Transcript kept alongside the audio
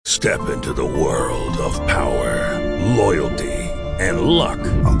Step into the world of power, loyalty, and luck.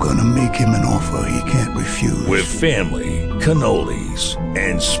 I'm gonna make him an offer he can't refuse. With family, cannolis,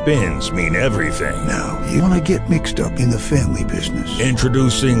 and spins mean everything. Now, you wanna get mixed up in the family business.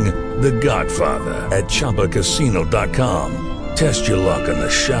 Introducing The Godfather at ChumbaCasino.com. Test your luck in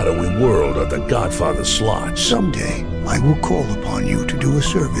the shadowy world of The Godfather slot. Someday, I will call upon you to do a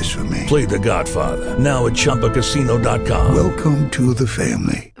service for me. Play The Godfather now at ChumbaCasino.com. Welcome to the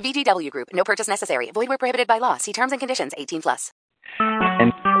family. VGW Group. No purchase necessary. Void where prohibited by law. See terms and conditions. 18+.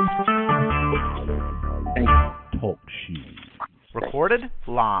 And Talk Shoes. Recorded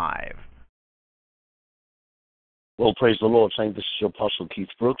live. Well, praise the Lord, saying this is your Apostle Keith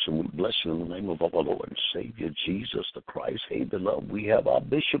Brooks, and we bless you in the name of our Lord and Savior, Jesus the Christ. Hey, beloved, we have our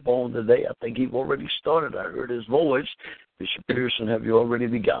bishop on today. I think he's already started. I heard his voice. Bishop Pearson, have you already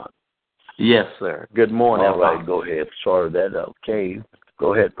begun? Yes, sir. Good morning. All right, go ahead. Sorry that. Okay.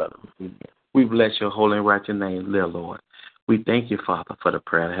 Go ahead, brother. We bless your holy and righteous name, dear Lord. We thank you, Father, for the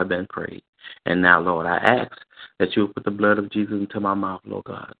prayer that have been prayed. And now, Lord, I ask that you will put the blood of Jesus into my mouth, Lord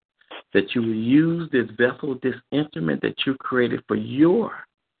God, that you will use this vessel, this instrument that you created for your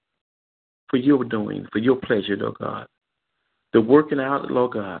doing, for your pleasure, Lord God. The working out,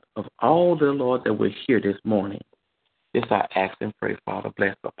 Lord God, of all the Lord that we're here this morning. This I ask and pray, Father.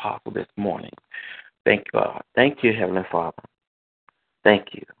 Bless the apostle this morning. Thank you, God. Thank you, Heavenly Father. Thank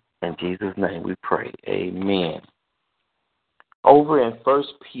you. In Jesus' name we pray. Amen. Over in 1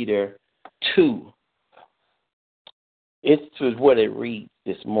 Peter 2, it's what it reads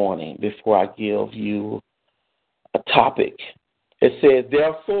this morning before I give you a topic. It says,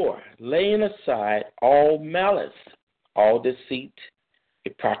 therefore, laying aside all malice, all deceit,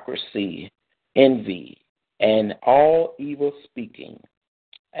 hypocrisy, envy, and all evil speaking,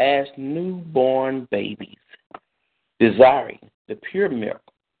 as newborn babies, desiring the pure milk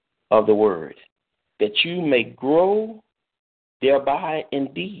of the word, that you may grow thereby.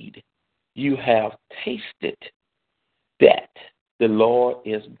 Indeed, you have tasted that the Lord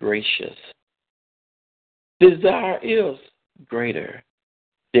is gracious. Desire is greater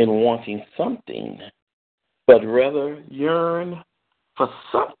than wanting something, but rather yearn for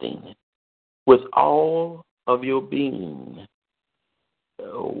something with all of your being.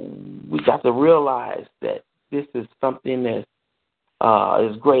 We got to realize that this is something that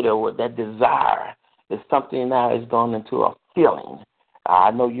is greater. That desire is something that has gone into a feeling.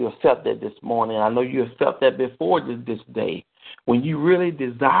 I know you have felt that this morning. I know you have felt that before this day. When you really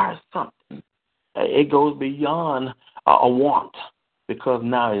desire something, it goes beyond a want, because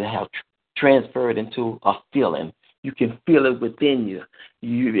now it has transferred into a feeling. You can feel it within you,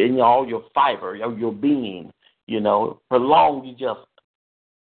 in all your fiber, your being. For long,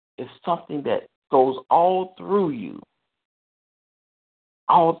 it's something that goes all through you.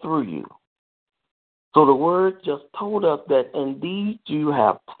 All through you. So the word just told us that indeed you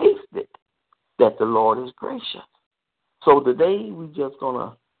have tasted that the Lord is gracious. So today we're just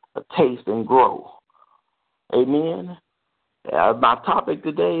going to taste and grow. Amen. My topic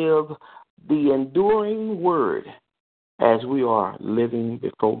today is the enduring word as we are living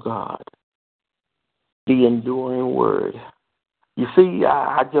before God. The enduring word. You see,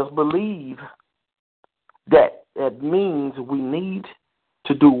 I just believe that means we need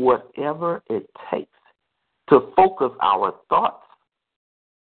to do whatever it takes to focus our thoughts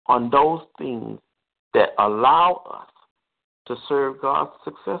on those things that allow us to serve God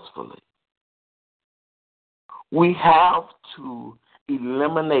successfully. We have to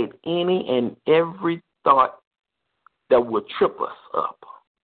eliminate any and every thought that will trip us up.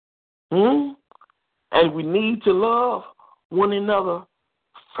 And we need to love one another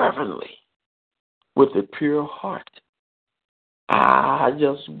fervently with a pure heart. I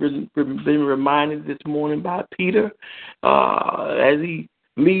just been reminded this morning by Peter as he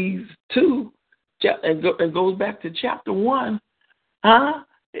leads to and goes back to chapter 1.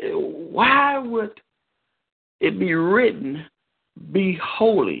 Why would it be written, be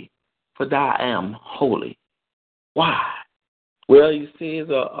holy, for thou am holy? Why? Well, he says,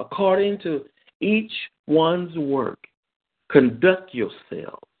 according to each one's work, conduct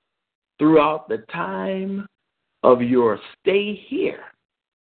yourself throughout the time of your stay here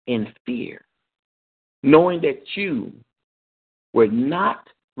in fear, knowing that you were not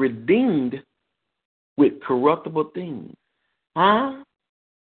redeemed with corruptible things.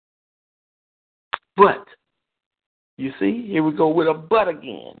 But, you see, here we go with a but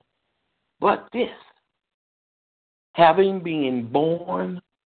again. But this, having been born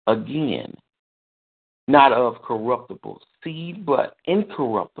again, not of corruptible seed, but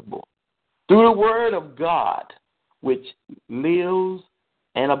incorruptible, through the word of God, which lives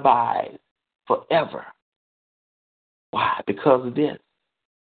and abides forever. Why? Because of this.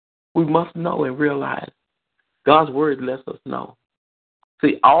 We must know and realize God's word lets us know.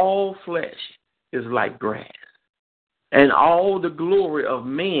 See, all flesh is like grass, and all the glory of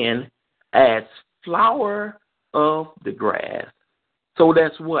man as flower of the grass. So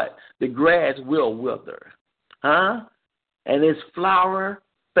that's what? The grass will wither, and its flower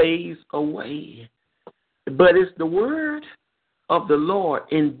fades away. But it's the word of the Lord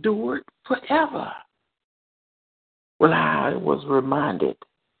endured forever. Well, I was reminded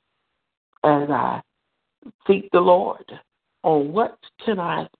as I seek the Lord on what can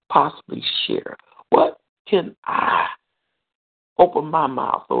I possibly share? What can I open my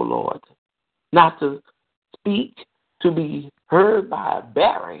mouth, oh Lord, not to speak to be heard by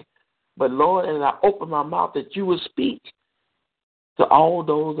Barry, but Lord, as I open my mouth, that you will speak to all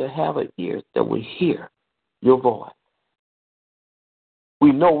those that have an ear that will hear your voice.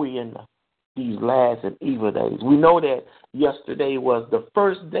 We know we're in these last and evil days. We know that yesterday was the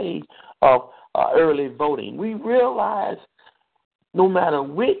first day of early voting. We realize no matter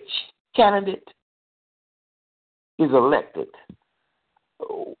which candidate is elected,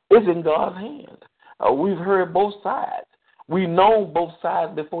 it's in God's hands. We've heard both sides. We know both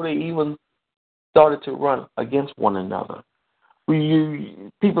sides before they even started to run against one another.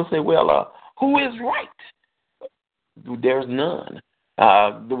 People say, well, who is right? There's none.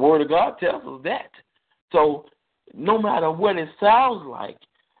 The Word of God tells us that. So no matter what it sounds like,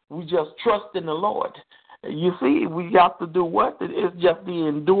 we just trust in the Lord. You see, we got to do what? It's just the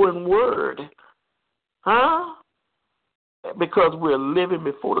enduring word. Because we're living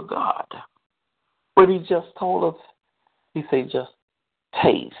before the God. But he just told us, he said, just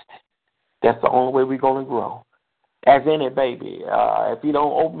taste. That's the only way we're going to grow. As any baby, if he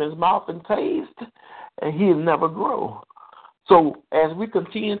don't open his mouth and taste, he'll never grow. So as we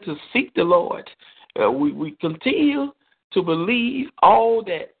continue to seek the Lord, we continue to believe all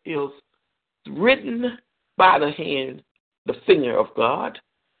that is written by the hand, the finger of God,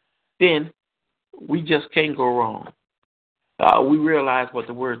 then we just can't go wrong. We realize what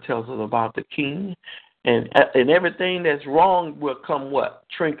the word tells us about the king, and everything that's wrong will come what?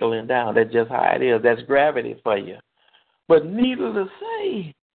 Trickling down. That's just how it is. That's gravity for you. But needless to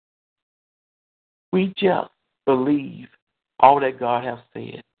say, we just believe all that God has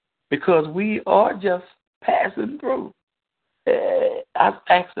said, because we are just passing through. I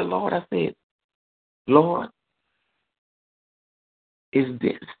asked the Lord, I said, Lord, is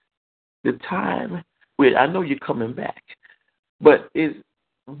this the time where I know you're coming back, but is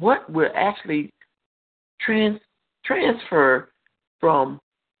what we're actually transfer from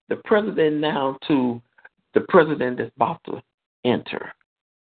the president now to the president that's about to enter?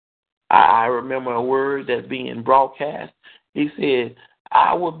 I remember a word that's being broadcast. He said,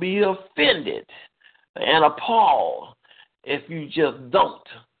 I will be offended and appalled if you just don't.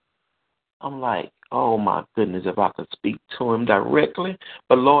 I'm like, oh my goodness, if I could speak to him directly.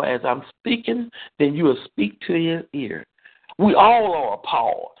 But Lord, as I'm speaking, then you will speak to his ear. We all are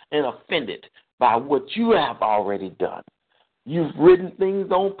appalled and offended by what you have already done. You've written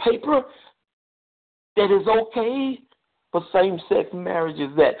things on paper that is okay for same-sex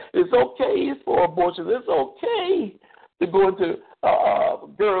marriages, that it's okay for abortion. It's okay to go into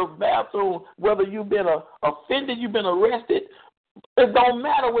girls' bathroom, whether you've been offended, you've been arrested. It don't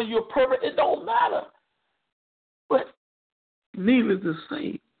matter whether you're perfect. It don't matter. But needless to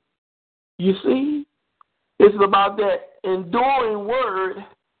say, you see, it's about that enduring word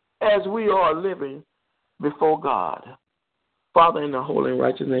as we are living before God. Father, in the holy and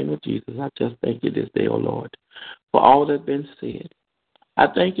righteous name of Jesus, I just thank you this day, O Lord, for all that's been said. I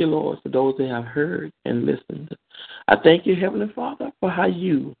thank you, Lord, for those that have heard and listened. I thank you, Heavenly Father, for how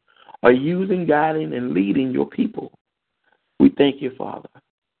you are using, guiding, and leading your people. We thank you, Father,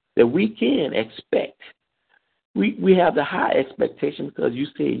 that we can expect. We have the high expectation because you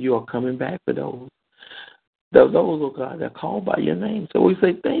said you are coming back for those, oh God, that are called by your name. So we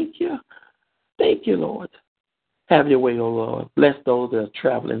say thank you. Thank you, Lord. Have your way, O Lord. Bless those that are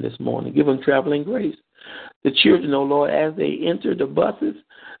traveling this morning. Give them traveling grace. The children, O Lord, as they enter the buses,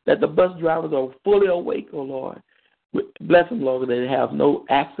 that the bus drivers are fully awake, O Lord. Bless them, Lord, that they have no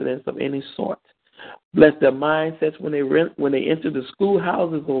accidents of any sort. Bless their mindsets when they enter the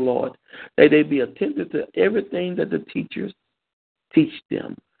schoolhouses, O Lord, that they be attentive to everything that the teachers teach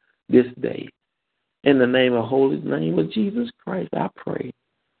them this day. In the holy name of Jesus Christ, I pray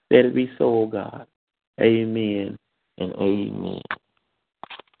that it be so, O God. Amen and amen.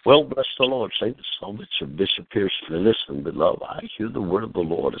 Well, bless the Lord. Say the psalmist of Bishop Pearson. Listen, beloved, I hear the word of the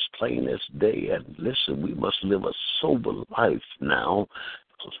Lord as plain as day. And listen, we must live a sober life now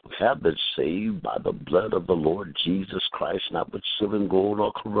have been saved by the blood of the Lord Jesus Christ, not with silver and gold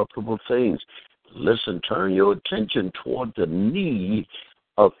or corruptible things. Listen, turn your attention toward the need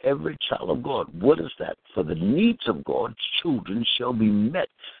of every child of God. What is that? For the needs of God's children shall be met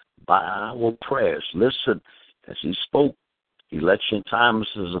by our prayers. Listen, as he spoke, election time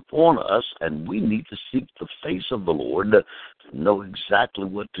is upon us, and we need to seek the face of the Lord to know exactly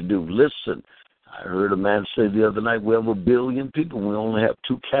what to do. Listen, I heard a man say the other night, we have 1 billion people. We only have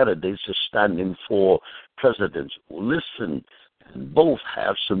 2 candidates standing for presidents. Listen, and both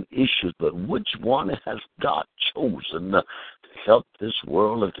have some issues, but which one has God chosen to help this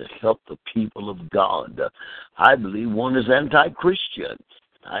world and to help the people of God? I believe one is anti-Christian.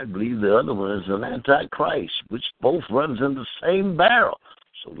 I believe the other one is an antichrist, which both runs in the same barrel.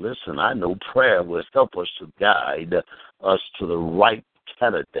 So listen, I know prayer will help us to guide us to the right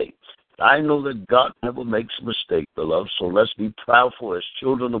candidate. I know that God never makes a mistake, beloved, so let's be proudful as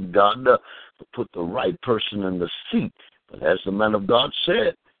children of God to put the right person in the seat. But as the man of God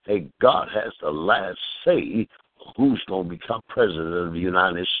said, hey, God has the last say who's going to become president of the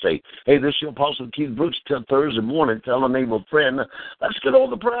United States. Hey, this is your Apostle Keith Brooks. Till Thursday morning, tell a neighbor friend, let's get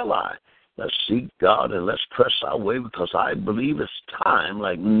on the prayer line. Let's seek God and let's press our way, because I believe it's time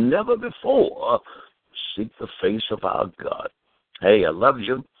like never before to seek the face of our God. Hey, I love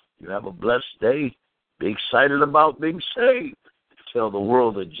you. You have a blessed day. Be excited about being saved. Tell the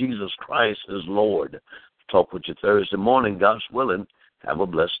world that Jesus Christ is Lord. Talk with you Thursday morning, God's willing. Have a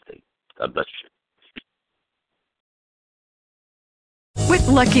blessed day. God bless you. With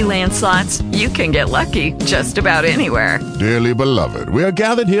Lucky Land Slots, you can get lucky just about anywhere. Dearly beloved, we are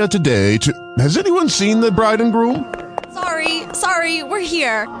gathered here today to... Has anyone seen the bride and groom? Sorry, we're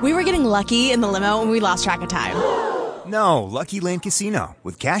here. We were getting lucky in the limo and we lost track of time. No, Lucky Land Casino,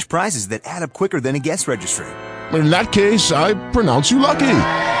 with cash prizes that add up quicker than a guest registry. In that case, I pronounce you lucky.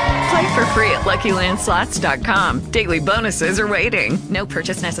 Play for free at LuckyLandSlots.com. Daily bonuses are waiting. No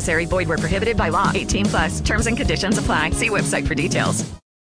purchase necessary. Void where prohibited by law. 18+. Terms and conditions apply. See website for details.